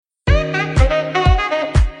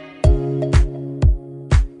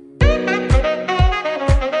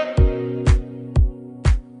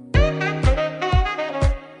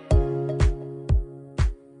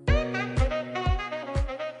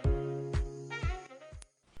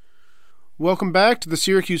Welcome back to the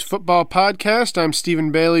Syracuse Football Podcast. I'm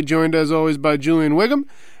Stephen Bailey, joined as always by Julian Wiggum,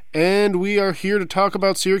 and we are here to talk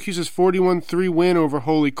about Syracuse's 41-3 win over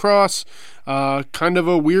Holy Cross. Kind of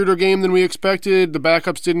a weirder game than we expected. The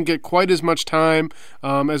backups didn't get quite as much time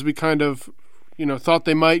as we kind of thought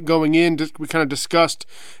they might going in. We kind of discussed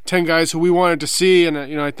 10 guys who we wanted to see, and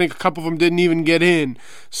I think a couple of them didn't even get in.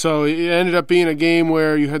 So it ended up being a game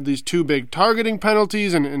where you had these two big targeting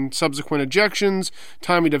penalties and subsequent ejections.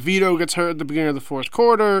 Tommy DeVito gets hurt at the beginning of the fourth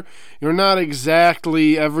quarter. Not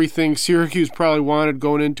exactly everything Syracuse probably wanted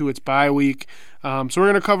going into its bye week. So we're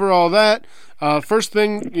going to cover all that. First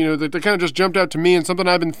thing, that kind of just jumped out to me, and something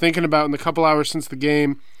I've been thinking about in the couple hours since the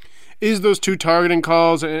game, is those two targeting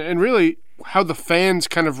calls and really how the fans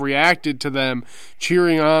kind of reacted to them,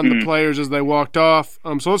 cheering on the players as they walked off.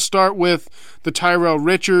 So let's start with the Tyrell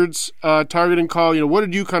Richards targeting call. What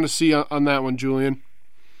did you kind of see on that one, Julian?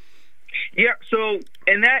 Yeah, so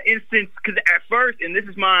in that instance, because at first, and this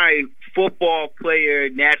is my football player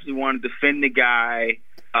naturally want to defend the guy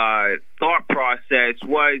thought process,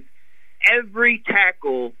 was every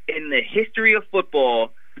tackle in the history of football,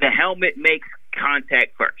 the helmet makes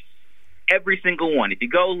contact first. Every single one. If you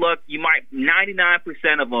go look, you might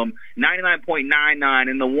 99% of them, 99.99,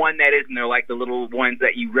 and the one that isn't, they're like the little ones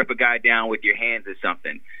that you rip a guy down with your hands or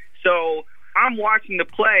something. So I'm watching the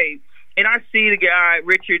play, and I see the guy,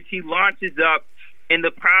 Richards, he launches up, and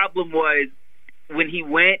the problem was when he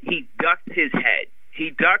went, he ducked his head.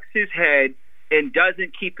 He ducks his head and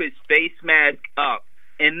doesn't keep his face mask up.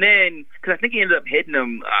 And then, because I think he ended up hitting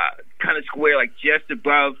him kind of square, like just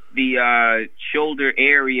above the shoulder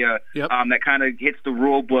area, that kind of hits the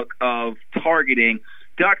rule book of targeting,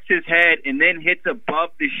 ducks his head, and then hits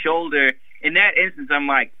above the shoulder. In that instance, I'm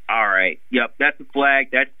like, all right, yep, that's a flag,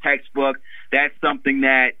 that's textbook, that's something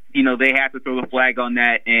that, they have to throw the flag on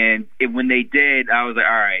that. And when they did, I was like,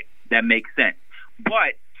 all right, that makes sense.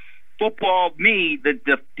 But football, me, the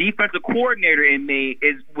defensive coordinator in me,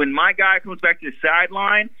 is when my guy comes back to the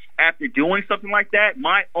sideline after doing something like that,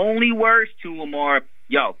 my only words to him are,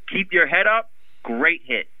 keep your head up, great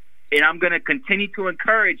hit. And I'm going to continue to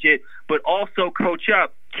encourage it, but also coach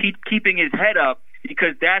up, keeping his head up,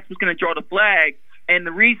 because that's what's going to draw the flag. And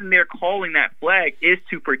the reason they're calling that flag is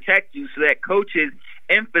to protect you, so that coaches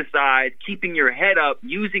emphasize keeping your head up,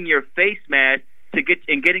 using your face mask,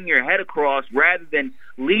 getting your head across rather than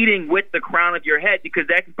leading with the crown of your head, because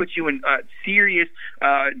that can put you in serious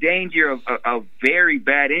danger of very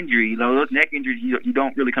bad injury. Those neck injuries you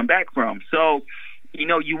don't really come back from. So,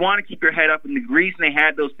 you want to keep your head up, and the reason they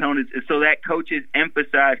had those penalties is so that coaches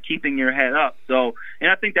emphasize keeping your head up. So,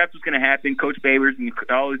 and I think that's what's going to happen. Coach Babers and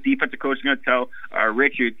all his defensive coaches are going to tell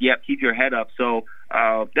Richard, keep your head up. So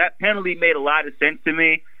that penalty made a lot of sense to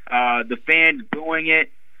me. The fans doing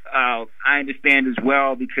it, I understand as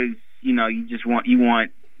well, because you want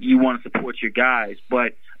to support your guys,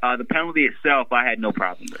 but the penalty itself, I had no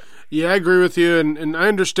problem with. Yeah, I agree with you, and I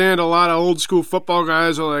understand a lot of old school football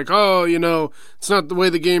guys are like, it's not the way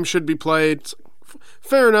the game should be played.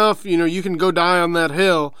 Fair enough, you can go die on that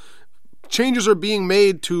hill. Changes are being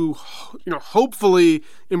made to, hopefully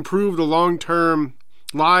improve the long-term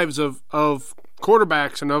lives of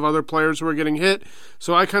quarterbacks and of other players who are getting hit.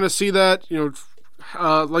 So I kind of see that,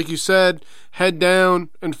 like you said, head down,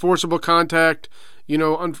 enforceable contact.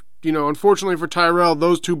 Unfortunately for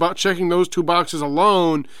Tyrell, checking those two boxes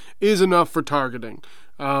alone is enough for targeting.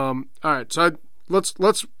 All right, so let's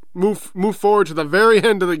move forward to the very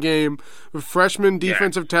end of the game. Freshman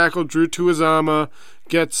defensive tackle Drew Tuazama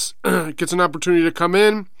gets an opportunity to come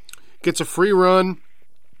in, gets a free run,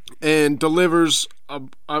 and delivers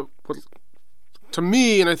to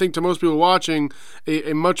me, and I think to most people watching,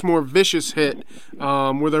 a much more vicious hit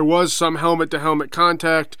where there was some helmet-to-helmet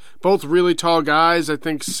contact. Both really tall guys, I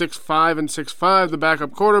think 6'5" and 6'5", the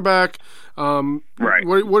backup quarterback. Right.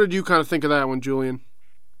 What did you kind of think of that one, Julian?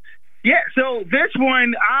 Yeah, so this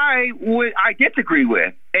one I disagree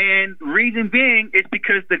with, and reason being is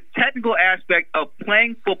because the technical aspect of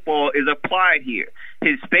playing football is applied here.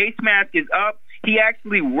 His face mask is up. He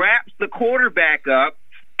actually wraps the quarterback up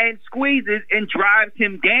and squeezes and drives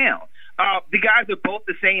him down. The guys are both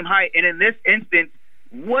the same height, and in this instance,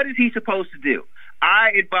 what is he supposed to do? I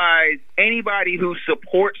advise anybody who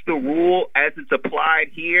supports the rule as it's applied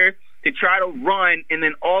here to try to run and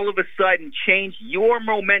then all of a sudden change your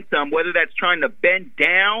momentum, whether that's trying to bend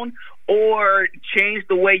down or change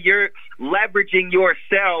the way you're leveraging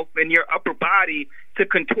yourself and your upper body to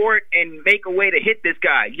contort and make a way to hit this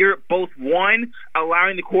guy. You're both, one,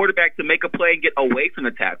 allowing the quarterback to make a play and get away from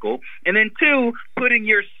the tackle, and then two, putting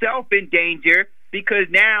yourself in danger because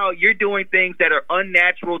now you're doing things that are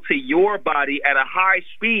unnatural to your body at a high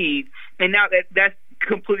speed, and now that's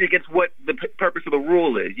completely against what the purpose of the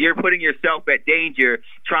rule is. You're putting yourself at danger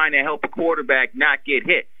trying to help a quarterback not get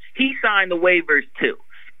hit. He signed the waivers too.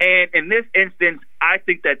 And in this instance, I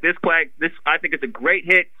think that I think it's a great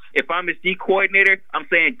hit. If I'm his D coordinator, I'm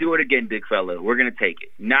saying do it again, big fella. We're going to take it.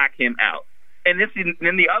 Knock him out. And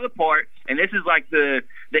then the other part, and this is like the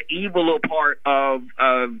evil part of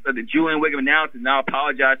the Julian Whigham analysis, and I'll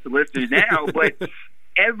apologize to listeners now, but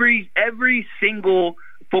every single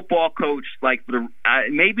football coach, like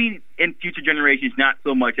maybe in future generations, not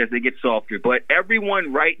so much as they get softer, but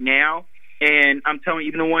everyone right now, and I'm telling you,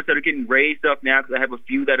 even the ones that are getting raised up now, because I have a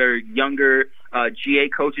few that are younger GA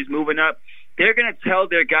coaches moving up, they're going to tell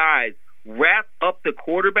their guys, wrap up the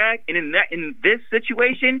quarterback, and in this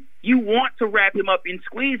situation, you want to wrap him up and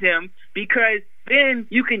squeeze him, because then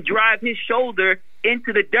you can drive his shoulder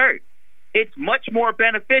into the dirt. It's much more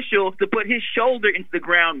beneficial to put his shoulder into the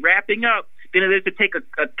ground wrapping up than it is to take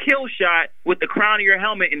a kill shot with the crown of your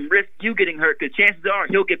helmet and risk you getting hurt, because chances are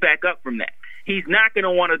he'll get back up from that. He's not going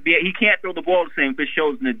to want to he can't throw the ball the same if his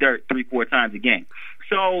shoulder's in the dirt 3-4 times a game.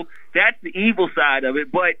 So that's the evil side of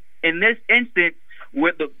it. But in this instance,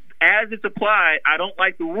 as it's applied, I don't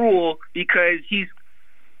like the rule, because he's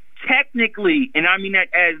technically, and I mean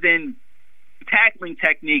that as in tackling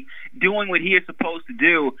technique, doing what he is supposed to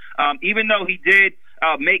do. Even though he did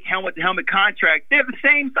make helmet-to-helmet contract, they're the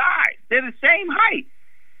same size. They're the same height.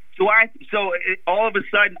 So all of a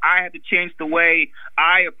sudden, I have to change the way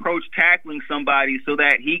I approach tackling somebody so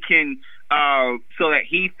that he can, so that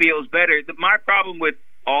he feels better. My problem with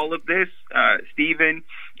all of this, Stephen,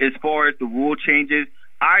 as far as the rule changes,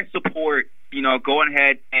 I support, going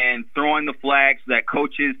ahead and throwing the flag so that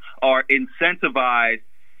coaches are incentivized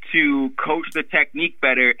to coach the technique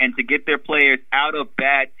better and to get their players out of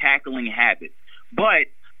bad tackling habits. But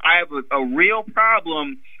I have a real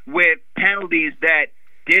problem with penalties that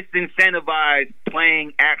disincentivize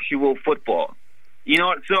playing actual football.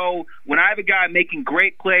 So when I have a guy making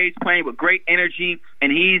great plays, playing with great energy,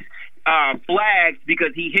 and he's flagged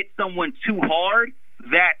because he hit someone too hard,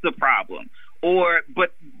 that's a problem.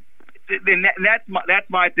 That's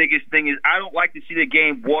my biggest thing is I don't like to see the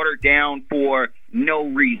game watered down for no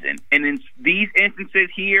reason. And in these instances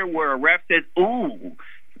here where a ref says, "Ooh,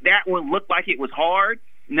 that one looked like it was hard,"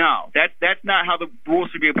 no, that's not how the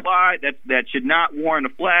rules should be applied. That should not warrant a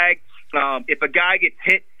flag. If a guy gets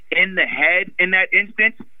hit in the head in that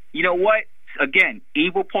instance, you know what? Again,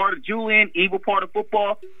 evil part of Julian, evil part of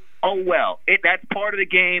football. Oh, well, that's part of the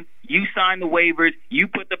game. You signed the waivers. You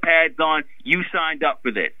put the pads on. You signed up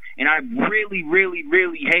for this. And I really, really,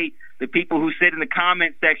 really hate the people who sit in the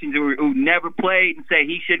comment sections who never played and say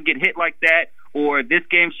he shouldn't get hit like that or this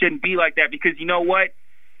game shouldn't be like that, because you know what?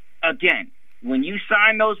 Again, when you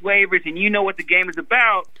sign those waivers and you know what the game is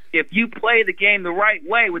about, if you play the game the right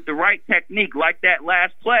way with the right technique, like that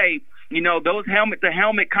last play, those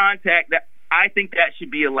helmet-to-helmet contact, that I think that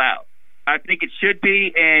should be allowed. I think it should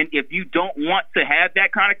be, and if you don't want to have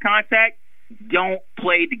that kind of contact, don't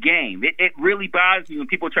play the game. It really bothers me when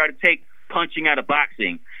people try to take punching out of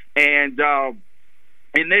boxing. And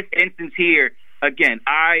in this instance here, again,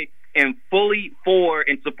 I am fully for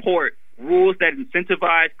and support rules that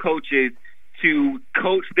incentivize coaches to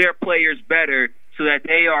coach their players better so that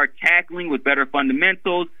they are tackling with better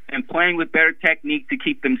fundamentals and playing with better technique to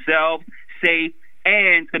keep themselves safe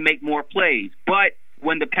and to make more plays. But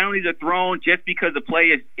when the penalties are thrown just because a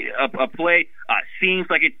play seems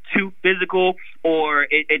like it's too physical or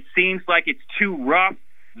it seems like it's too rough,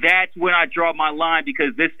 that's when I draw my line,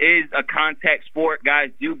 because this is a contact sport. Guys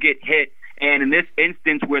do get hit. And in this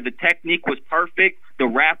instance where the technique was perfect, the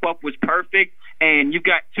wrap-up was perfect, and you've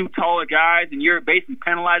got two taller guys and you're basically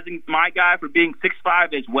penalizing my guy for being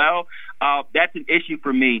 6'5" as well, that's an issue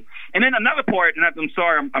for me. And then another part, and I'm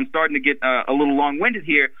sorry, I'm starting to get a little long-winded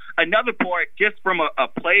here, another part just from a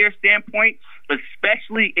player standpoint,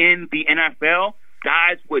 especially in the NFL,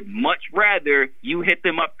 guys would much rather you hit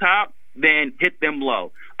them up top than hit them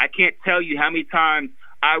low. I can't tell you how many times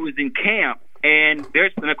I was in camp, and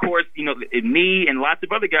of course, me and lots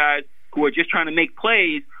of other guys who are just trying to make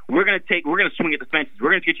plays, we're going to swing at the fences. We're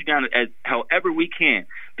going to get you down as however we can.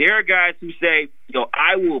 There are guys who say,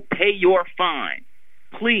 I will pay your fine.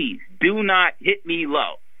 Please do not hit me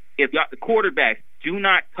low. If the quarterbacks, do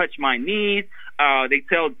not touch my knees. They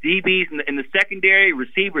tell DBs in the secondary,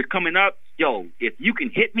 receivers coming up, if you can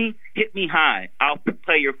hit me high. I'll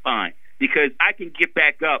pay your fine, because I can get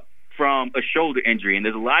back up from a shoulder injury. And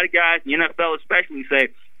there's a lot of guys in the NFL especially say,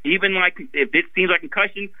 even like if it seems like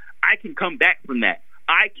concussion, I can come back from that.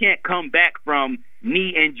 I can't come back from knee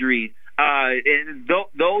injuries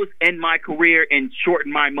those end my career and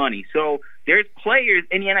shorten my money. So there's players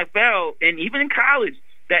in the NFL and even in college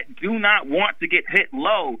that do not want to get hit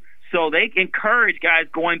low. So they encourage guys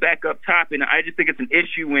going back up top. And I just think it's an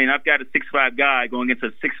issue when I've got a 6'5" guy going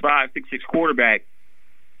against a 6'5", 6'6" quarterback,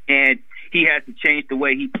 and he has to change the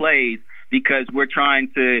way he plays because we're trying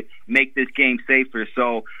to make this game safer.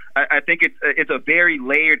 So I think it's a very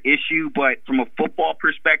layered issue, but from a football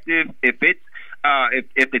perspective, if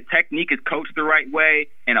the technique is coached the right way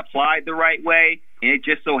and applied the right way, and it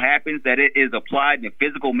just so happens that it is applied in a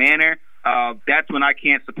physical manner, that's when I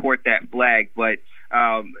can't support that flag. But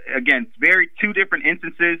again, two different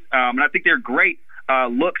instances, and I think they're great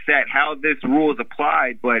looks at how this rule is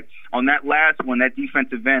applied. But on that last one, that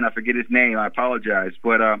defensive end, I forget his name, I apologize.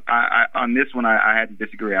 But on this one, I had to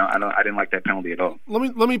disagree. I didn't like that penalty at all.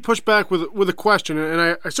 Let me push back with a question,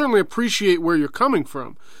 and I certainly appreciate where you're coming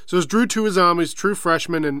from. So it's Drew Tuizama, he's a true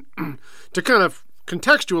freshman, and to kind of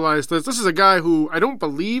contextualize this is a guy who I don't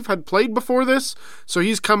believe had played before this, so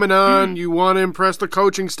he's coming on. You want to impress the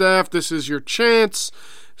coaching staff. This is your chance.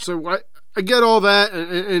 So I get all that,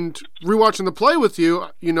 and rewatching the play with you,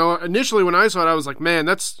 initially when I saw it, I was like, man,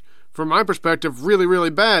 that's, from my perspective, really, really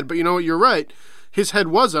bad. But you know what? You're right. His head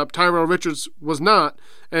was up. Tyrell Richards was not.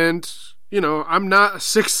 And, I'm not a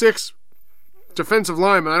 6'6" defensive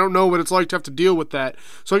lineman. I don't know what it's like to have to deal with that.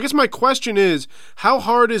 So I guess my question is, how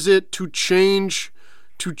hard is it to change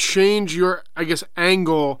your, I guess,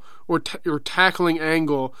 angle or tackling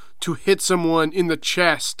angle to hit someone in the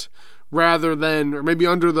chest rather than, or maybe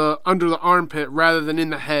under the armpit rather than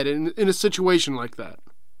in the head in a situation like that?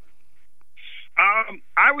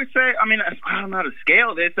 I would say, I don't know how to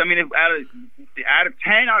scale this. If out of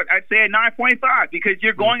 10, I'd say a 9.5 because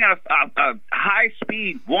you're going at a high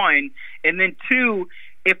speed, one, and then two,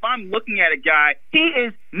 if I'm looking at a guy, he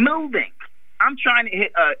is moving. I'm trying to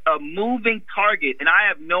hit a moving target, and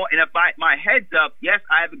if my head's up, yes,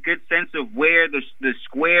 I have a good sense of where the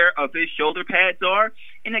square of his shoulder pads are.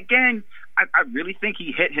 And again, I really think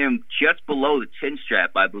he hit him just below the chin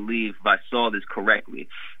strap, I believe, if I saw this correctly.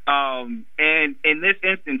 And in this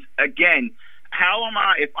instance, again,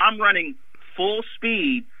 if I'm running full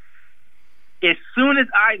speed, as soon as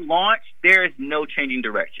I launch, there is no changing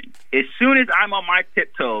direction. As soon as I'm on my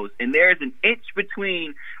tiptoes and there's an inch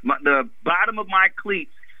between the bottom of my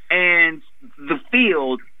cleats and the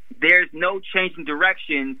field, there's no changing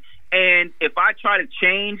direction. And if I try to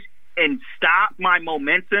change and stop my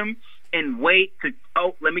momentum and wait to,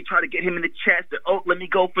 let me try to get him in the chest, or, let me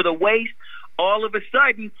go for the waist, all of a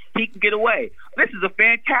sudden he can get away. This is a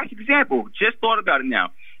fantastic example. Just thought about it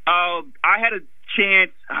now. I had a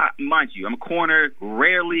chance, mind you, I'm a corner,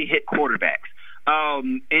 rarely hit quarterbacks.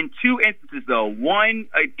 In two instances, though, one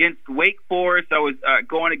against Wake Forest, I was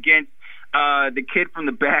going against the kid from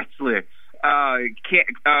The Bachelor, Tyler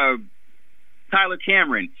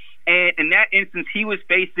Cameron. And in that instance, he was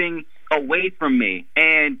facing away from me.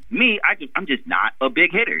 And me, I'm just not a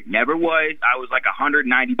big hitter. Never was. I was like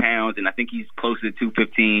 190 pounds, and I think he's closer to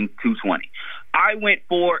 215, 220. I went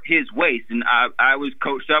for his waist, and I was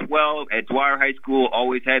coached up well at Dwyer High School,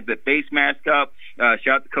 always had the face mask up. Shout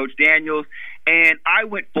out to Coach Daniels. And I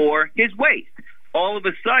went for his waist. All of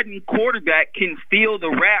a sudden, quarterback can feel the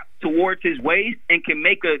wrap towards his waist and can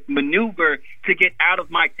make a maneuver to get out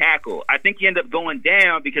of my tackle. I think he ended up going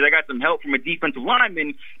down because I got some help from a defensive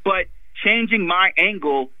lineman, but changing my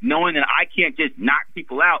angle, knowing that I can't just knock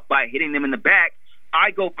people out by hitting them in the back,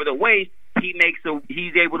 I go for the waist.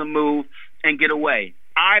 He's able to move and get away.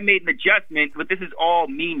 I made an adjustment, but this is all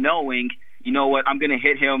me knowing, you know what, I'm going to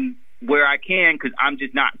hit him where I can because I'm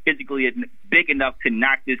just not physically big enough to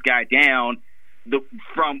knock this guy down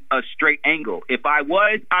from a straight angle. If I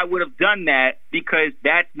was, I would have done that because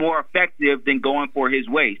that's more effective than going for his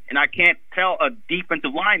waist. And I can't tell a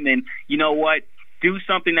defensive lineman, you know what, do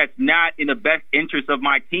something that's not in the best interest of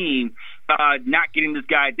my team, not getting this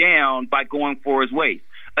guy down by going for his waist.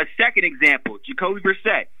 A second example, Jacoby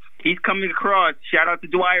Brissett. He's coming across, shout out to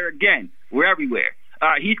Dwyer again, we're everywhere.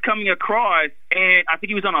 He's coming across, and I think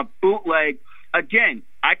he was on a bootleg. Again,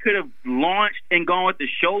 I could have launched and gone with the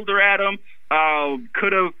shoulder at him,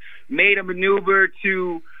 could have made a maneuver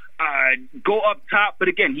to go up top, but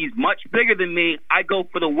again, he's much bigger than me. I go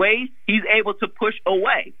for the waist. He's able to push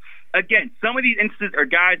away. Again, some of these instances are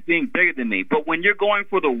guys being bigger than me, but when you're going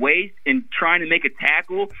for the waist and trying to make a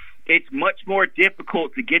tackle, it's much more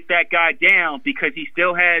difficult to get that guy down because he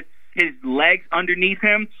still has his legs underneath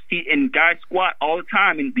him. And guys squat all the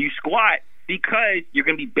time, and you squat because you're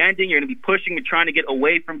going to be bending, you're going to be pushing and trying to get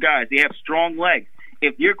away from guys. They have strong legs.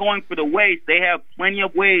 If you're going for the waist, they have plenty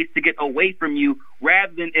of ways to get away from you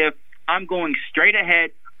rather than if I'm going straight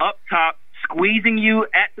ahead, up top, squeezing you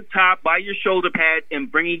at the top by your shoulder pads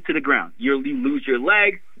and bringing you to the ground. You lose your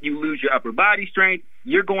legs, you lose your upper body strength,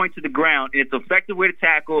 you're going to the ground, and it's an effective way to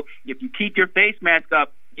tackle. If you keep your face mask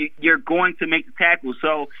up, you're going to make the tackle.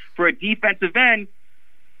 So for a defensive end,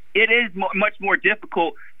 it is much more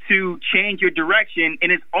difficult to change your direction,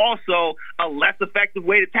 and it's also a less effective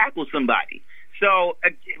way to tackle somebody. So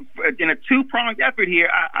in a two-pronged effort here,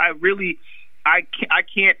 I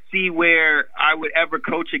can't see where I would ever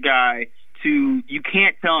coach a guy to, you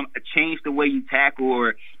can't tell him change the way you tackle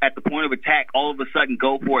or at the point of attack all of a sudden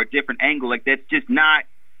go for a different angle. Like, that's just not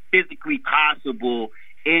physically possible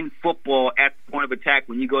in football at the point of attack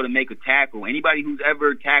when you go to make a tackle. Anybody who's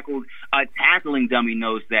ever tackled a tackling dummy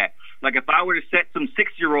knows that. Like, if I were to set some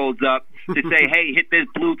 6-year-olds up to say, hey, hit this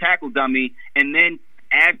blue tackle dummy, and then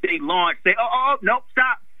as they launch, say, oh, nope,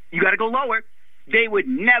 stop, you got to go lower, they would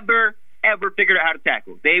never, ever figure out how to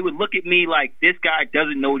tackle. They would look at me like, this guy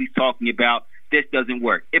doesn't know what he's talking about. This doesn't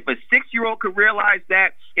work. If a 6-year-old could realize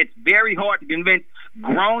that, it's very hard to convince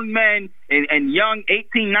grown men and young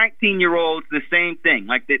 18, 19-year-olds the same thing.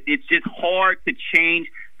 Like, it's just hard to change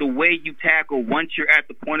the way you tackle once you're at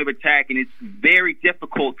the point of attack, and it's very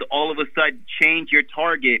difficult to all of a sudden change your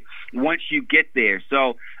target once you get there.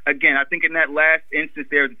 So, again, I think in that last instance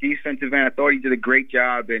there, the defensive end, I thought he did a great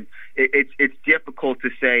job, and it's difficult to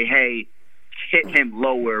say, hey, hit him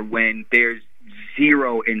lower when there's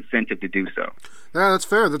zero incentive to do so. Yeah, that's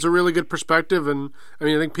fair. That's a really good perspective. And I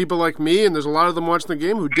mean, I think people like me, and there's a lot of them watching the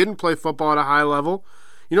game who didn't play football at a high level,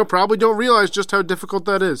 probably don't realize just how difficult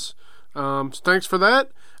that is. So thanks for that.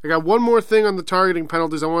 I got one more thing on the targeting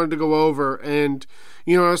penalties I wanted to go over. And,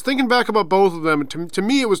 I was thinking back about both of them. To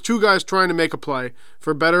me, it was two guys trying to make a play.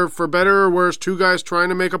 For better or worse, two guys trying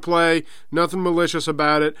to make a play. Nothing malicious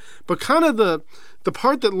about it. But kind of the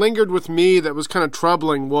part that lingered with me that was kind of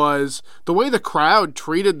troubling was the way the crowd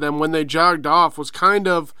treated them when they jogged off was kind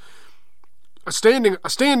of a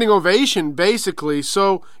standing ovation, basically.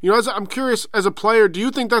 So, I'm curious, as a player, do you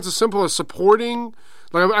think that's as simple as supporting?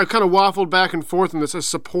 Like, I kind of waffled back and forth on this, as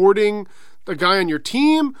supporting the guy on your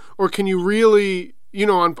team, or can you really,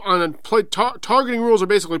 targeting rules are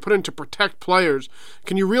basically put in to protect players.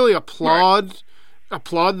 Can you really applaud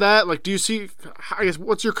that? Like, do you see? I guess,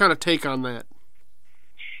 what's your kind of take on that?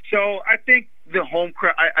 So I think the home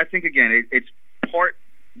crowd. I think again, it's part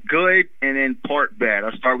good and then part bad.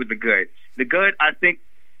 I'll start with the good. The good, I think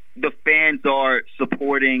the fans are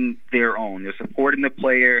supporting their own. They're supporting the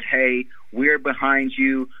player. Hey, we're behind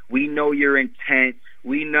you. We know your intent.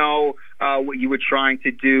 We know what you were trying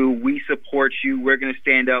to do. We support you. We're going to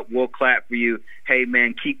stand up. We'll clap for you. Hey,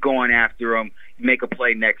 man, keep going after them. Make a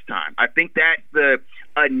play next time. I think that's the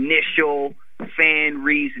initial fan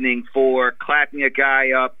reasoning for clapping a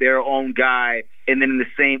guy up, their own guy, and then in the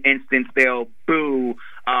same instance they'll boo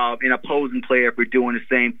an opposing player for doing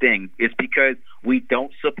the same thing. It's because we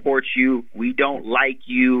don't support you, we don't like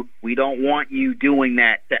you, we don't want you doing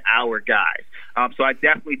that to our guys. So I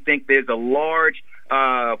definitely think there's a large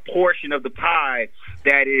portion of the pie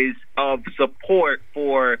that is of support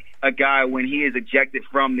for a guy when he is ejected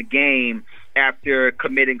from the game after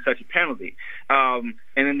committing such a penalty. And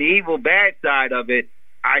then the evil bad side of it,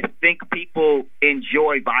 I think people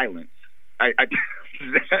enjoy violence.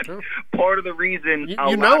 That's part of the reason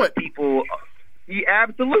a lot of people,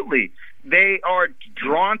 absolutely, they are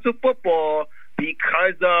drawn to football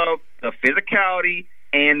because of the physicality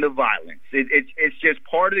and the violence. It's just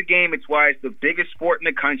part of the game. It's why it's the biggest sport in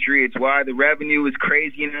the country. It's why the revenue is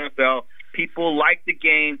crazy in the NFL. People like the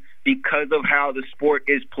game because of how the sport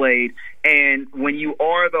is played. And when you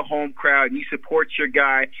are the home crowd and you support your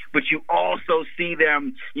guy, but you also see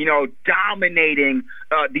them, dominating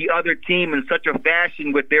the other team in such a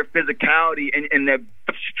fashion with their physicality and the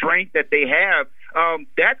strength that they have,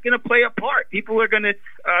 that's going to play a part. People are going to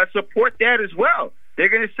support that as well. They're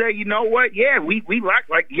going to say, you know what? Yeah, we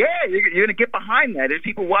like, yeah, you're going to get behind that. There's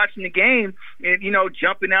people watching the game and,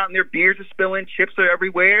 jumping out and their beers are spilling, chips are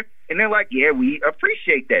everywhere. And they're like, yeah, we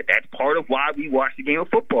appreciate that. That's part of why we watch the game of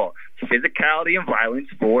football. Physicality and violence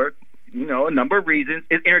for, a number of reasons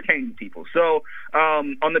is entertaining people. So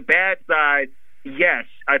on the bad side, yes,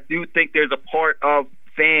 I do think there's a part of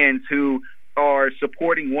fans who are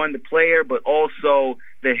supporting the player, but also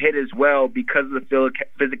the hit as well because of the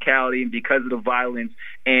physicality and because of the violence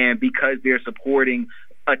and because they're supporting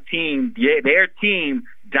a team, their team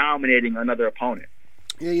dominating another opponent.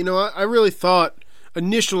 Yeah, I really thought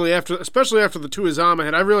initially, especially after the Tuizama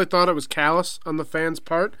hit, I really thought it was callous on the fans'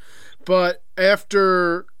 part. But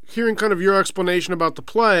after hearing kind of your explanation about the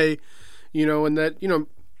play, and that,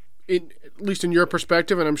 at least in your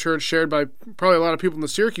perspective, and I'm sure it's shared by probably a lot of people in the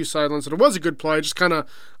Syracuse sidelines, that it was a good play. Just kind of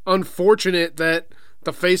unfortunate that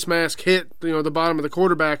the face mask hit, the bottom of the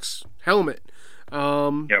quarterback's helmet.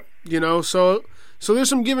 Yep. So there's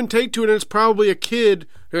some give and take to it, and it's probably a kid.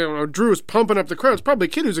 Drew is pumping up the crowd. It's probably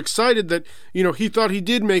a kid who's excited that he thought he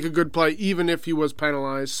did make a good play, even if he was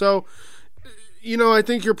penalized. So, I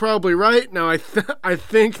think you're probably right. Now, I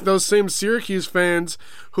think those same Syracuse fans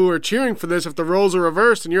who are cheering for this, if the roles are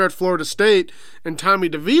reversed and you're at Florida State and Tommy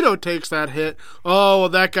DeVito takes that hit, oh, well,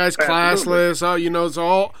 that guy's classless. Oh, it's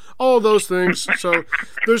all those things. So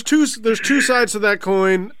there's two sides to that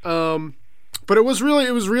coin. But it was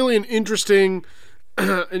really an interesting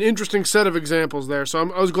set of examples there. So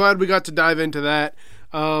I was glad we got to dive into that.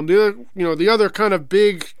 The other kind of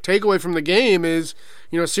big takeaway from the game is,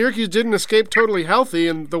 Syracuse didn't escape totally healthy,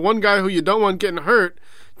 and the one guy who you don't want getting hurt,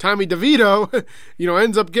 Tommy DeVito,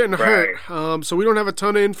 ends up getting hurt. So we don't have a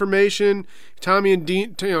ton of information. Tommy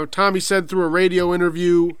said through a radio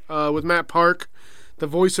interview with Matt Park, the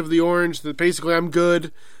voice of the Orange, that basically I'm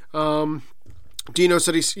good. Dino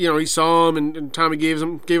said he saw him, and Tommy gave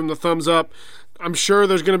him the thumbs up. I'm sure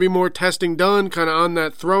there's going to be more testing done, kind of on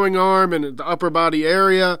that throwing arm and the upper body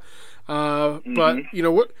area. But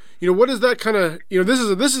what is that kind of?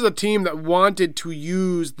 This is a team that wanted to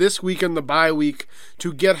use this week and the bye week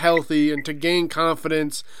to get healthy and to gain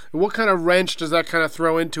confidence. And what kind of wrench does that kind of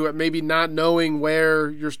throw into it? Maybe not knowing where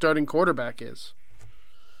your starting quarterback is.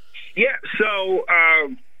 Yeah. So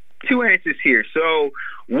two answers here. So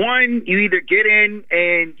one, you either get in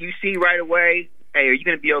and you see right away, hey, are you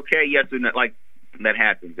going to be okay? Yes or no? Like, that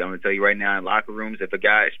happens. I'm going to tell you right now, in locker rooms, if a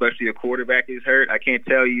guy, especially a quarterback, is hurt, I can't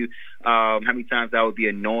tell you how many times that would be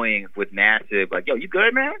annoying with Nassib. Like, yo, you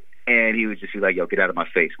good, man? And he would just be like, yo, get out of my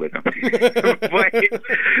face with him. but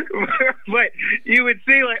you would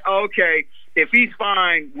see, like, okay, if he's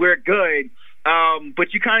fine, we're good.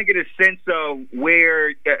 But you kind of get a sense of where,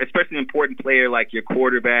 especially an important player like your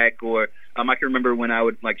quarterback, or I can remember when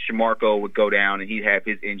Shamarko would go down and he'd have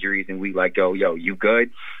his injuries and we go, yo, you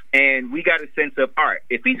good? And we got a sense of, all right,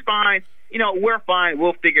 if he's fine, we're fine.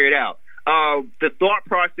 We'll figure it out. The thought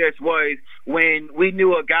process was when we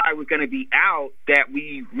knew a guy was going to be out that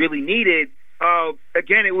we really needed,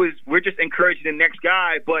 again, we're just encouraging the next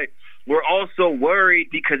guy, but we're also worried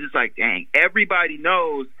because it's like, dang, everybody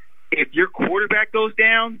knows if your quarterback goes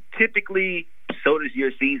down, typically so does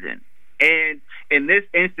your season. And in this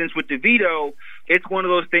instance with DeVito, it's one of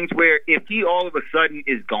those things where if he all of a sudden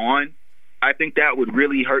is gone, I think that would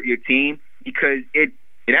really hurt your team because it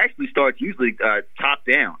actually starts usually top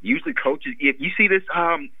down. Usually coaches, if you see this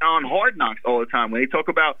on Hard Knocks all the time, when they talk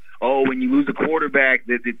about, when you lose a quarterback,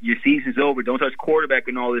 that your season's over, don't touch quarterback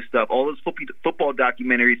and all this stuff, all those football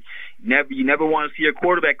documentaries, you never want to see your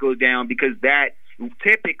quarterback go down because that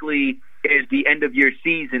typically is the end of your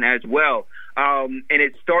season as well. And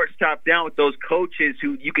it starts top down with those coaches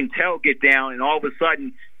who you can tell get down, and all of a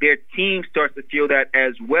sudden their team starts to feel that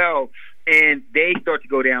as well, and they start to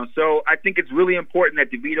go down. So I think it's really important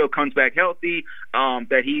that DeVito comes back healthy,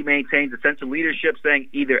 that he maintains a sense of leadership, saying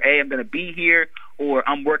either, A, I'm going to be here, or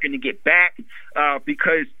I'm working to get back,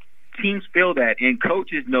 because teams feel that, and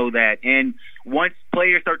coaches know that. And once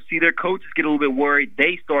players start to see their coaches get a little bit worried,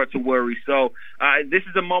 they start to worry. So this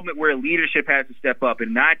is a moment where leadership has to step up,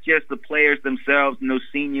 and not just the players themselves and those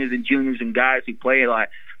seniors and juniors and guys who play a lot,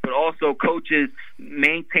 but also coaches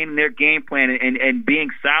maintaining their game plan and being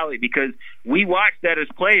solid, because we watch that as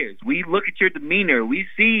players. We look at your demeanor. We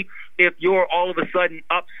see if you're all of a sudden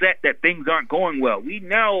upset that things aren't going well. We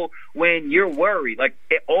know when you're worried. Like,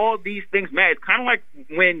 all these things matter. It's kind of like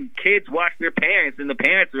when kids watch their parents and the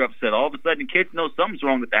parents are upset. All of a sudden, kids know something's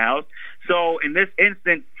wrong with the house. So in this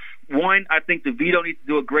instance, one, I think DeVito needs to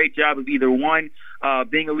do a great job of either, one,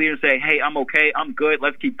 being a leader and say, hey, I'm okay, I'm good,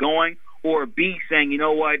 let's keep going, or B, saying, you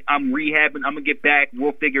know what, I'm rehabbing, I'm going to get back,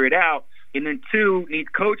 we'll figure it out. And then two, needs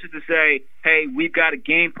coaches to say, hey, we've got a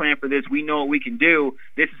game plan for this. We know what we can do.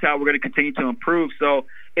 This is how we're going to continue to improve. So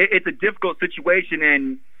it's a difficult situation.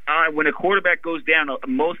 And when a quarterback goes down,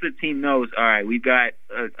 most of the team knows, all right, we've got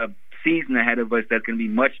a season ahead of us that's going to be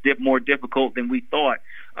much more difficult than we thought.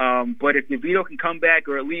 But if DeVito can come back,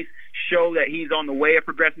 or at least show that he's on the way of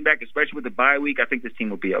progressing back, especially with the bye week, I think this team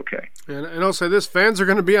will be okay. And I'll say this, fans are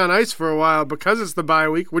going to be on ice for a while because it's the bye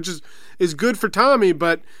week, which is good for Tommy,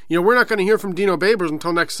 but we're not going to hear from Dino Babers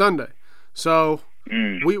until next Sunday. So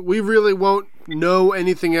We really won't know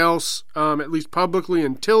anything else, at least publicly,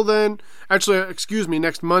 until then. Actually, excuse me,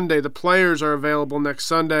 next Monday. The players are available next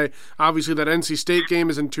Sunday. Obviously, that NC State game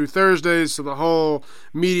is in 2 Thursdays, so the whole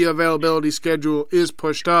media availability schedule is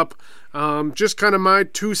pushed up. Just kind of my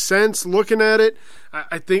 2 cents looking at it.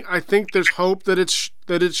 I think there's hope that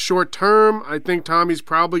it's short term. I think Tommy's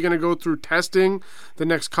probably going to go through testing the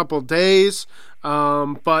next couple days.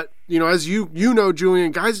 But as you know,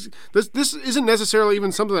 Julian, guys, this isn't necessarily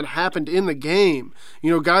even something that happened in the game.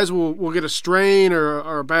 Guys will get a strain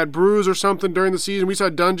or a bad bruise or something during the season. We saw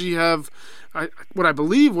Dungy have what I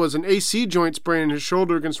believe was an AC joint sprain in his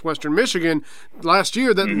shoulder against Western Michigan last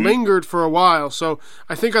year that lingered for a while. So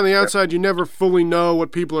I think on the outside you never fully know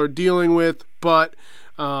what people are dealing with, but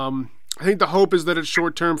I think the hope is that it's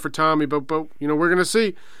short term for Tommy. But we're gonna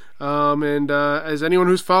see. As anyone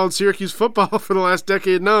who's followed Syracuse football for the last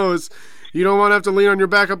decade knows, you don't want to have to lean on your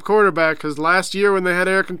backup quarterback, because last year when they had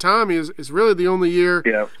Eric and Tommy is really the only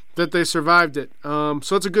year that they survived it.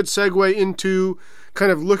 So it's a good segue into kind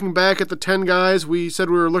of looking back at the 10 guys we said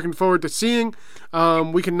we were looking forward to seeing.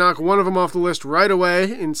 We can knock one of them off the list right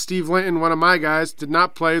away, and Steve Linton, one of my guys, did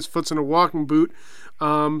not play. His foot's in a walking boot.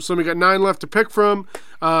 So we got 9 left to pick from.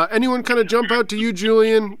 Anyone kind of jump out to you,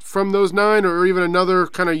 Julian, from those 9, or even another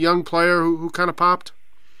kind of young player who kind of popped?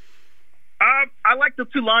 I like the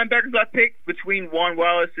 2 linebackers I picked between Juan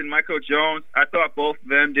Wallace and Michael Jones. I thought both of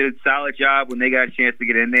them did a solid job when they got a chance to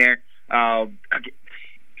get in there.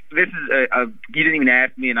 This is you didn't even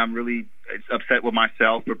ask me, and I'm really upset with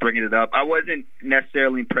myself for bringing it up. I wasn't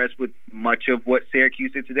necessarily impressed with much of what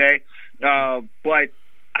Syracuse did today, but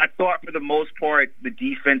I thought for the most part the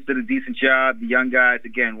defense did a decent job. The young guys,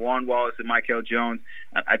 again, Juan Wallace and Michael Jones,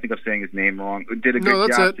 I think I'm saying his name wrong, did a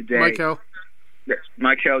good job today. Michael. Yes,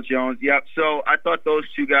 Michael Jones, yep. So I thought those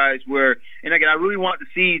 2 guys were, and again, I really wanted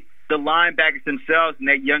to see the linebackers themselves and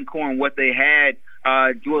that young core and what they had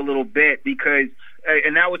do a little bit, because,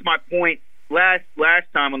 and that was my point last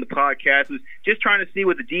time on the podcast, was just trying to see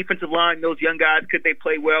with the defensive line, those young guys, could they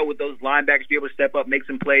play well with those linebackers, be able to step up, make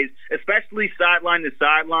some plays, especially sideline to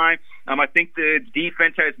sideline. I think the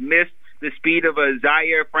defense has missed the speed of a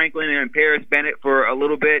Zaire Franklin and Paris Bennett for a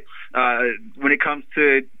little bit when it comes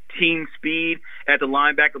to team speed at the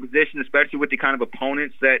linebacker position, especially with the kind of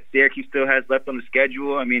opponents that Syracuse still has left on the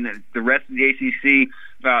schedule. I mean, the rest of the ACC,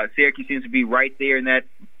 Syracuse seems to be right there in that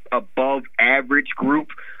above average group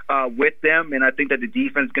with them, and I think that the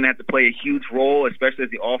defense is going to have to play a huge role, especially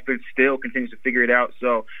as the offense still continues to figure it out.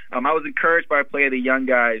 So I was encouraged by the play of the young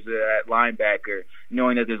guys at linebacker,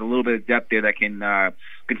 knowing that there's a little bit of depth there that can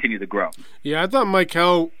continue to grow. Yeah, I thought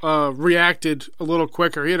Michael reacted a little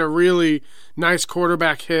quicker. He had a really nice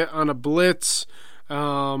quarterback hit on a blitz.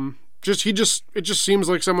 It just seems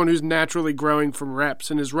like someone who's naturally growing from reps,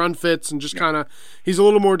 and his run fits, and just kind of, he's a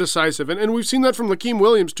little more decisive. And we've seen that from Lakeem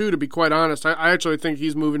Williams too, to be quite honest. I actually think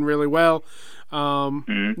he's moving really well.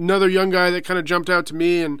 Another young guy that kind of jumped out to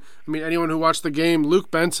me, and I mean anyone who watched the game, Luke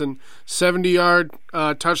Benson, 70-yard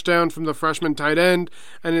touchdown from the freshman tight end,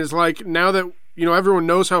 and is like, now that everyone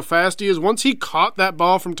knows how fast he is, once he caught that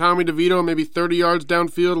ball from Tommy DeVito, maybe 30 yards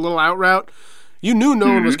downfield, a little out route, you knew no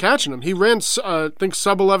one was catching him. He ran, I think,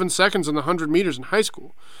 sub-11 seconds in the 100 meters in high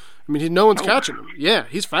school. I mean, no one's catching him. Yeah,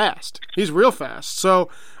 he's fast. He's real fast. So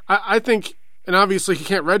I think, and obviously he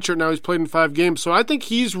can't redshirt now. He's played in 5 games. So I think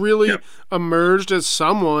he's really emerged as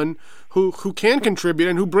someone who can contribute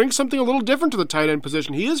and who brings something a little different to the tight end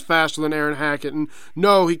position. He is faster than Aaron Hackett, and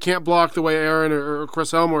no, he can't block the way Aaron or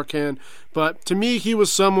Chris Elmore can. But to me, he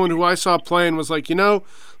was someone who I saw play and was like,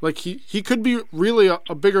 he could be really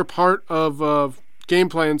a bigger part of game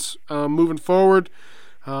plans moving forward.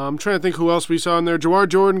 I'm trying to think who else we saw in there. Jawar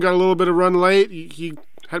Jordan got a little bit of run late. He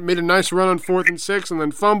had made a nice run on 4th and 6 and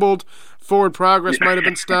then fumbled. Forward progress might have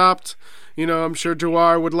been stopped. I'm sure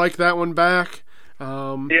Jawar would like that one back.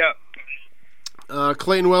 Clayton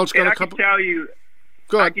Welch got a couple.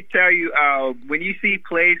 I can tell you, when you see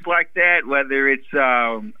plays like that, whether it's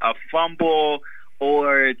a fumble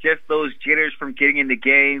or just those jitters from getting in the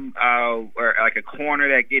game, or like a corner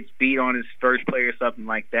that gets beat on his first play or something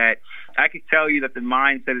like that, I can tell you that the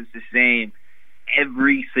mindset is the same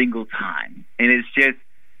every single time, and it's just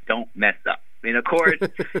don't mess up. And of course,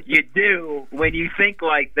 you do when you think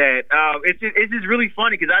like that. It's just really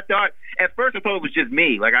funny because at first I thought it was just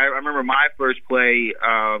me. Like I remember my first play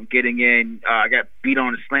getting in, I got beat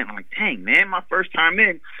on a slant. I'm like, dang man, my first time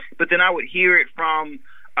in. But then I would hear it from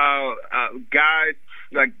guys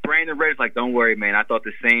like Brandon Reddish, like, don't worry, man, I thought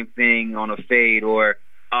the same thing on a fade. Or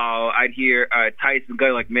I'd hear Tyson go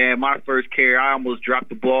like, man, my first carry, I almost dropped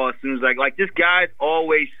the ball as soon as like just guys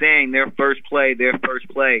always saying their first play.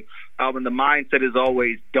 and the mindset is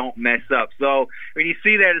always don't mess up. So when you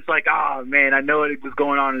see that, it's like, oh, man, I know what was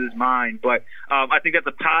going on in his mind. But I think that's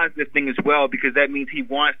a positive thing as well, because that means he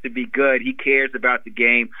wants to be good. He cares about the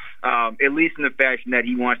game, at least in the fashion that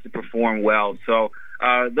he wants to perform well. So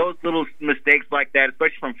those little mistakes like that,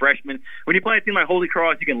 especially from freshmen, when you play a team like Holy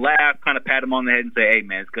Cross, you can laugh, kind of pat him on the head and say, hey,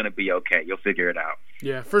 man, it's going to be okay. You'll figure it out.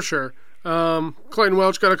 Yeah, for sure. Clayton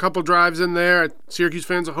Welch got a couple drives in there. Syracuse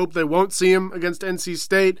fans, I hope they won't see him against NC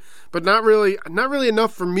State, but not really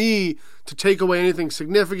enough for me to take away anything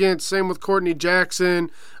significant. Same with Courtney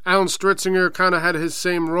Jackson. Alan Stritzinger kind of had his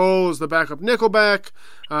same role as the backup nickelback.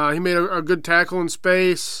 He made a good tackle in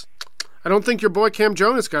space. I don't think your boy Cam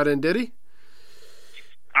Jonas got in, did he?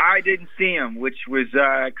 I didn't see him, which was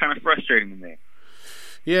kind of frustrating to me.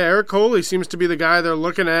 Yeah, Eric Coley seems to be the guy they're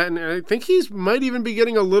looking at, and I think he might even be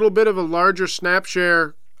getting a little bit of a larger snap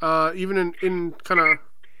share, even in kind of,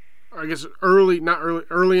 I guess, early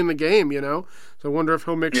in the game, you know. So I wonder if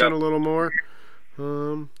he'll mix in a little more.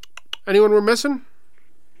 Anyone we're missing?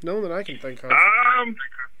 No, that I can think of.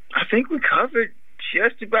 I think we covered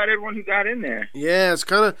just about everyone who got in there. Yeah, it's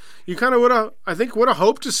kind of would have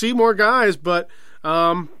hoped to see more guys, but.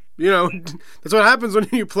 You know, that's what happens when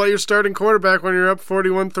you play your starting quarterback when you're up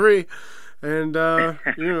 41-3. And,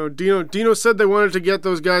 you know, Dino said they wanted to get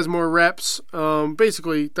those guys more reps.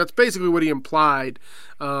 That's basically what he implied.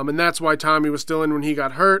 And that's why Tommy was still in when he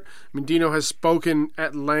got hurt. I mean, Dino has spoken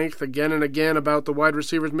at length again and again about the wide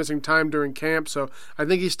receivers missing time during camp. So I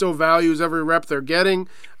think he still values every rep they're getting.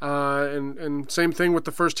 And same thing with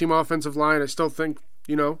the first-team offensive line. I still think,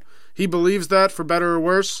 you know, he believes that for better or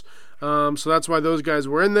worse. So that's why those guys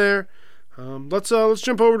were in there. Let's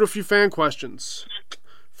jump over to a few fan questions.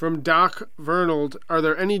 From Doc Vernold, are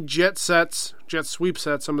there any jet sweep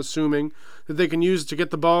sets, I'm assuming, that they can use to get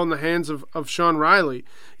the ball in the hands of Sean Riley?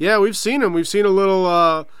 Yeah, we've seen them. We've seen a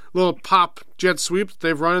little pop jet sweep that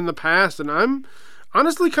they've run in the past, and I'm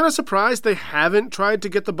honestly kind of surprised they haven't tried to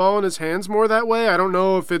get the ball in his hands more that way. I don't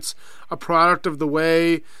know if it's a product of the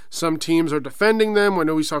way some teams are defending them. I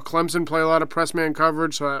know we saw Clemson play a lot of press man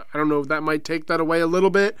coverage, so I don't know if that might take that away a little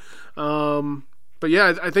bit. But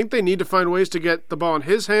yeah, I think they need to find ways to get the ball in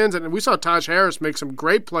his hands, and we saw Taj Harris make some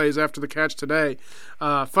great plays after the catch today.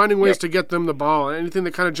 Finding ways to get them the ball. Anything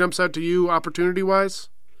that kind of jumps out to you opportunity-wise?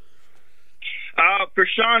 For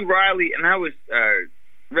Sean Riley, and I was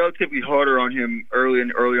relatively harder on him early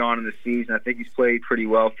on in the season. I think he's played pretty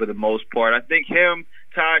well for the most part. I think him,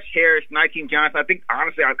 Taj Harris, Nykeem Johnson, I think,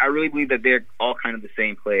 honestly, I really believe that they're all kind of the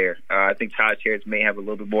same player. I think Taj Harris may have a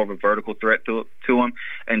little bit more of a vertical threat to him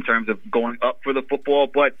in terms of going up for the football.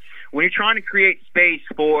 But when you're trying to create space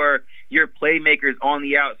for your playmakers on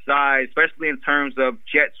the outside, especially in terms of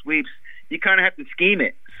jet sweeps, you kind of have to scheme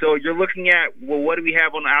it. So you're looking at, well, what do we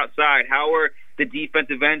have on the outside? How are the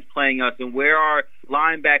defensive ends playing us? And where are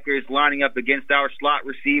linebackers lining up against our slot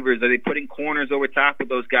receivers? Are they putting corners over top of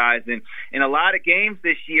those guys? And in a lot of games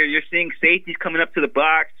this year, you're seeing safeties coming up to the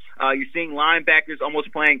box. You're seeing linebackers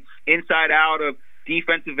almost playing inside out of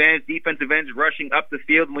defensive ends rushing up the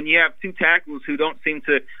field. When you have two tackles who don't seem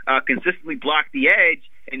to consistently block the edge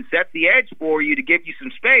and set the edge for you to give you some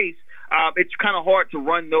space, it's kind of hard to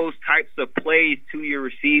run those types of plays to your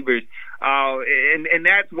receivers. And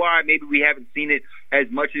that's why maybe we haven't seen it as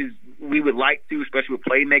much as we would like to, especially with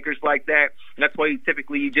playmakers like that. And that's why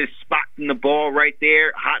you just spot the ball right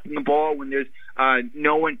there, hot in the ball when there's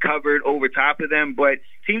no one covered over top of them. But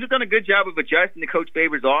teams have done a good job of adjusting to Coach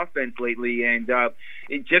Babers' offense lately, and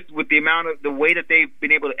it just with the way that they've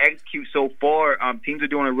been able to execute so far, teams are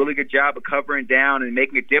doing a really good job of covering down and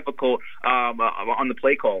making it difficult on the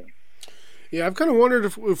play calling. Yeah, I've kind of wondered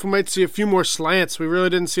if we might see a few more slants. We really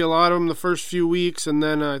didn't see a lot of them the first few weeks, and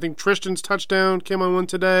then I think Tristan's touchdown came on one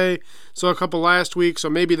today, saw a couple last week, so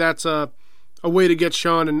maybe that's a way to get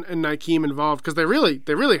Sean and Nykeem involved, because they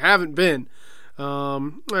really haven't been.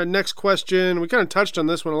 Next question, we kind of touched on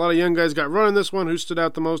this one. A lot of young guys got run in this one. Who stood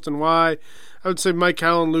out the most and why? I would say Mike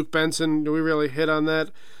Allen, Luke Benson. Do we really hit on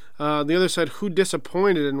that? The other side, who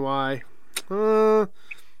disappointed and why?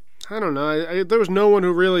 I don't know. There was no one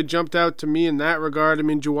who really jumped out to me in that regard. I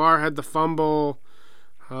mean, Jawar had the fumble.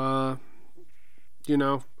 Like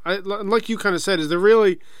you kind of said, is there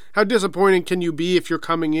really – how disappointing can you be if you're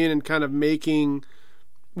coming in and kind of making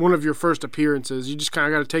one of your first appearances? You just kind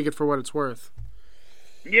of got to take it for what it's worth.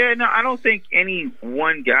 Yeah, no, I don't think any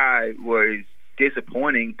one guy was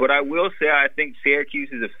disappointing, but I will say I think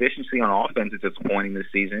Syracuse's efficiency on offense is disappointing this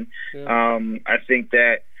season. Yeah. I think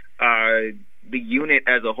that the unit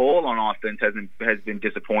as a whole on offense has been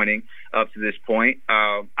disappointing up to this point.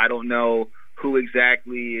 I don't know who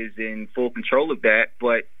exactly is in full control of that,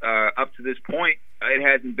 but up to this point, it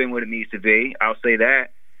hasn't been what it needs to be. I'll say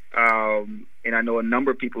that. And I know a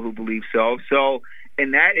number of people who believe so. So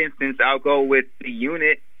in that instance, I'll go with the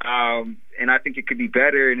unit, and I think it could be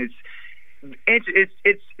better. And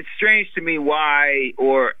it's strange to me why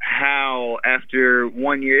or how after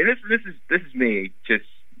 1 year. And this is me just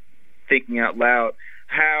thinking out loud.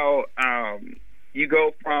 How you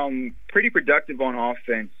go from pretty productive on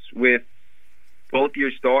offense with both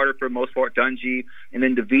your starter for the most part, Dungy, and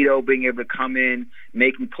then DeVito being able to come in,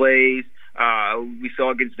 making plays. We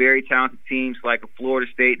saw against very talented teams like a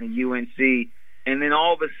Florida State and a UNC, and then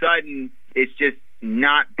all of a sudden it's just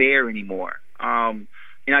not there anymore. And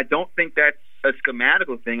I don't think that's a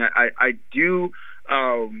schematical thing. I do,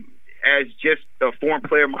 as just a former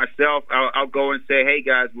player myself, I'll go and say, hey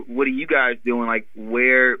guys, what are you guys doing? Like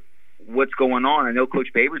what's going on? I know Coach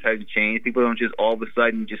Babers hasn't changed. People don't just all of a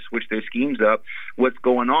sudden just switch their schemes up. What's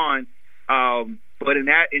going on? But in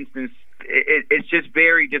that instance, it's just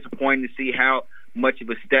very disappointing to see how much of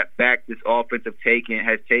a step back this offense has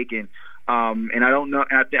taken. And I don't know.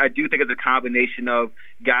 And I do think it's a combination of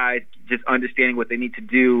guys just understanding what they need to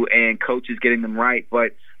do and coaches getting them right.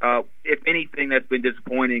 But if anything that's been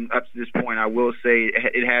disappointing up to this point, I will say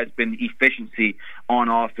it has been efficiency on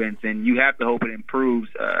offense, and you have to hope it improves,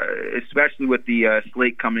 especially with the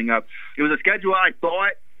slate coming up. It was a schedule I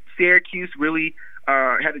thought Syracuse really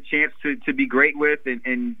had a chance to be great with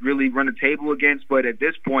and really run the table against. But at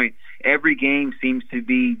this point, every game seems to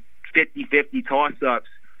be 50-50 toss-ups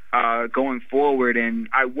going forward. And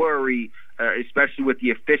I worry, especially with the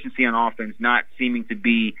efficiency on offense not seeming to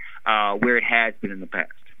be where it has been in the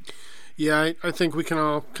past. Yeah, I think we can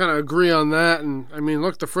all kind of agree on that. And, I mean,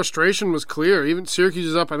 look, the frustration was clear. Even Syracuse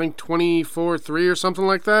is up, I think, 24-3 or something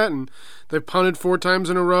like that. And they punted 4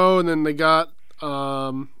 times in a row, and then they got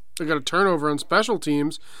a turnover on special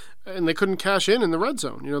teams, and they couldn't cash in the red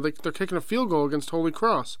zone. You know, they're kicking a field goal against Holy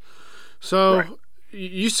Cross. So right.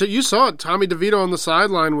 You saw it. Tommy DeVito on the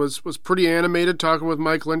sideline was pretty animated, talking with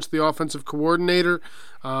Mike Lynch, the offensive coordinator.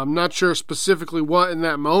 I'm not sure specifically what in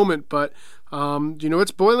that moment, but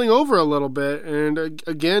it's boiling over a little bit. And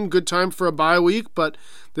again, good time for a bye week, but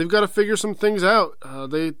they've got to figure some things out.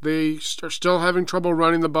 They are still having trouble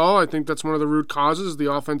running the ball. I think that's one of the root causes, the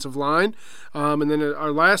offensive line. And then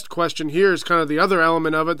our last question here is kind of the other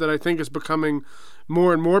element of it that I think is becoming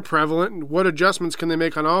more and more prevalent. What adjustments can they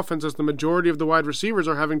make on offense as the majority of the wide receivers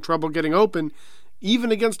are having trouble getting open,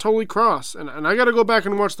 even against Holy Cross? And I got to go back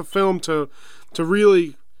and watch the film to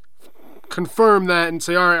really confirm that and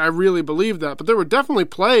say, all right, I really believe that. But there were definitely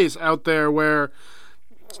plays out there where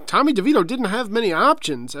Tommy DeVito didn't have many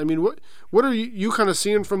options. I mean, what are you kind of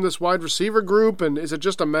seeing from this wide receiver group? And is it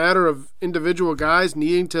just a matter of individual guys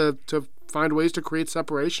needing to find ways to create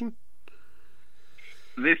separation?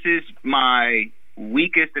 This is my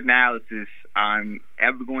weakest analysis I'm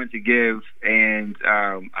ever going to give, and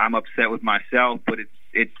I'm upset with myself, but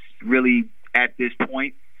it's really at this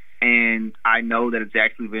point. And I know that it's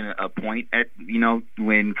actually been a point at,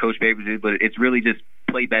 when Coach Babers did, but it's really just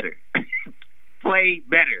play better. Play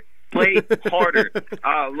better. Play harder.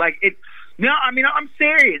 I'm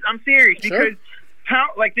serious. Sure.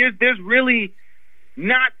 Because there's really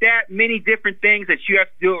not that many different things that you have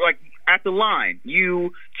to do, like at the line.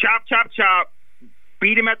 You chop,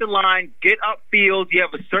 beat him at the line, get upfield. You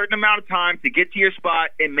have a certain amount of time to get to your spot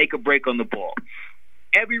and make a break on the ball.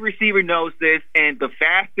 Every receiver knows this, and the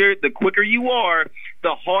faster, the quicker you are,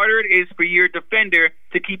 the harder it is for your defender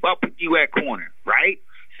to keep up with you at corner, right?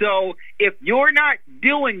 So if you're not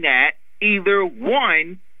doing that, either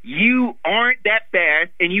one, you aren't that fast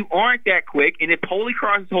and you aren't that quick, and if Holy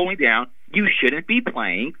Cross is holding down, you shouldn't be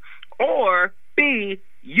playing, or B,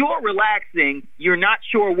 you're relaxing, you're not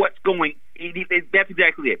sure what's going on. That's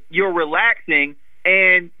exactly it. You're relaxing,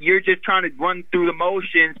 and you're just trying to run through the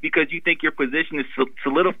motions because you think your position is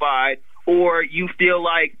solidified, or you feel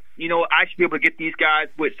like, I should be able to get these guys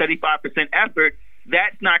with 75% effort.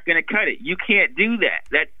 That's not going to cut it. You can't do that.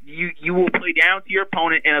 That you will play down to your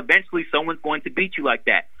opponent, and eventually someone's going to beat you like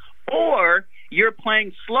that. Or you're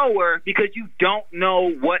playing slower because you don't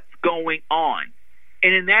know what's going on.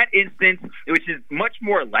 And in that instance, which is much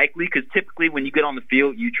more likely, because typically when you get on the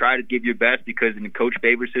field, you try to give your best, because in the Coach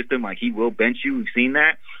Babers system, he will bench you. We've seen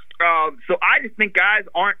that. So I just think guys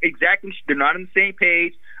they're not on the same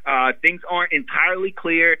page. Things aren't entirely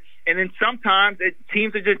clear. And then sometimes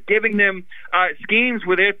teams are just giving them schemes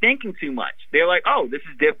where they're thinking too much. They're like, oh, this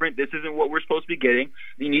is different. This isn't what we're supposed to be getting.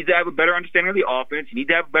 You need to have a better understanding of the offense. You need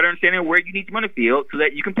to have a better understanding of where you need to run the field so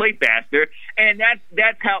that you can play faster. And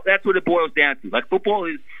that's what it boils down to. Like, football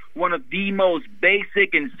is one of the most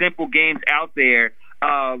basic and simple games out there.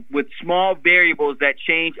 with small variables that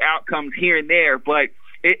change outcomes here and there. But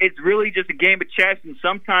it's really just a game of chess. And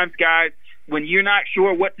sometimes, guys, when you're not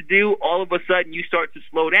sure what to do, all of a sudden you start to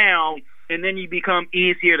slow down, and then you become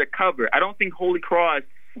easier to cover. I don't think Holy Cross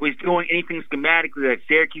was doing anything schematically that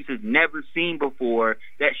Syracuse has never seen before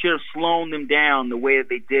that should have slowed them down the way that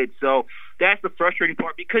they did. So that's the frustrating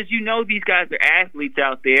part, because you know these guys are athletes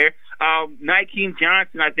out there. Nykeem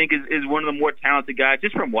Johnson, I think, is one of the more talented guys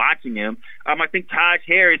just from watching him. I think Taj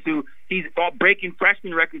Harris, who he's breaking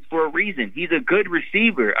freshman records for a reason. He's a good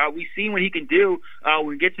receiver. We've seen what he can do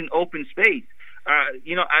when he gets in open space.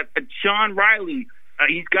 Sean Riley,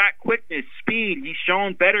 he's got quickness, speed. He's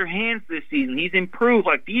shown better hands this season. He's improved.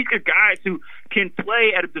 Like, these are guys who can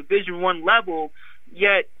play at a Division I level,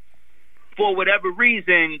 yet for whatever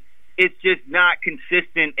reason, it's just not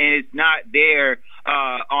consistent and it's not there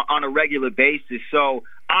on a regular basis. So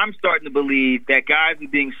I'm starting to believe that guys are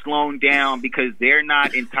being slowed down because they're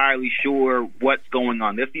not entirely sure what's going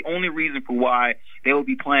on. That's the only reason for why they will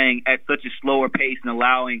be playing at such a slower pace and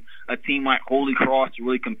allowing a team like Holy Cross to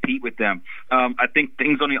really compete with them. I think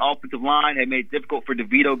things on the offensive line have made it difficult for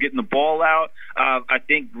DeVito getting the ball out. I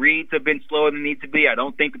think reads have been slower than they need to be. I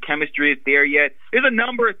don't think the chemistry is there yet. There's a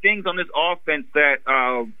number of things on this offense that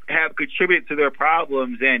have contributed to their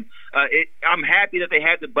problems, and I'm happy that they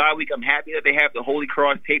have the bye week. I'm happy that they have the Holy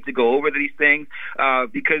Cross tape to go over these things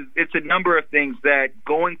because it's a number of things that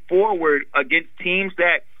going forward against teams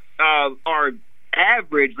that are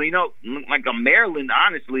average, like a Maryland,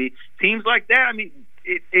 honestly, teams like that, I mean,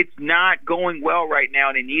 it's not going well right now,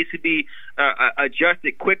 and it needs to be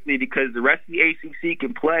adjusted quickly because the rest of the ACC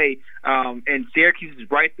can play, and Syracuse is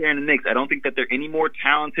right there in the mix. I don't think that they're any more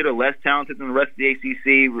talented or less talented than the rest of the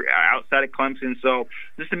ACC outside of Clemson. So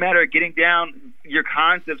it's just a matter of getting down your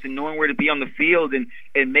concepts and knowing where to be on the field and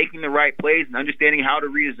making the right plays and understanding how to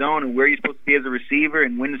read a zone and where you're supposed to be as a receiver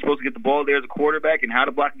and when you're supposed to get the ball there as a quarterback and how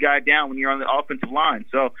to block a guy down when you're on the offensive line.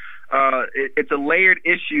 So it's a layered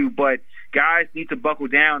issue, but guys need to buckle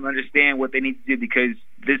down and understand what they need to do because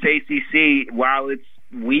this ACC, while it's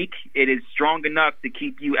weak, it is strong enough to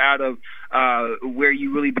keep you out of where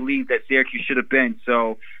you really believe that Syracuse should have been.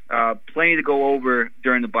 So plenty to go over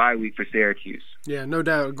during the bye week for Syracuse. Yeah, no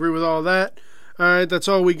doubt. Agree with all that. All right, that's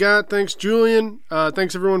all we got. Thanks, Julian.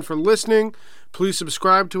 Thanks, everyone, for listening. Please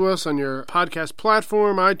subscribe to us on your podcast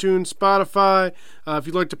platform, iTunes, Spotify. If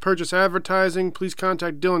you'd like to purchase advertising, please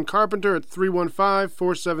contact Dylan Carpenter at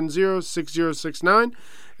 315-470-6069,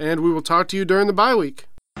 and we will talk to you during the bye week.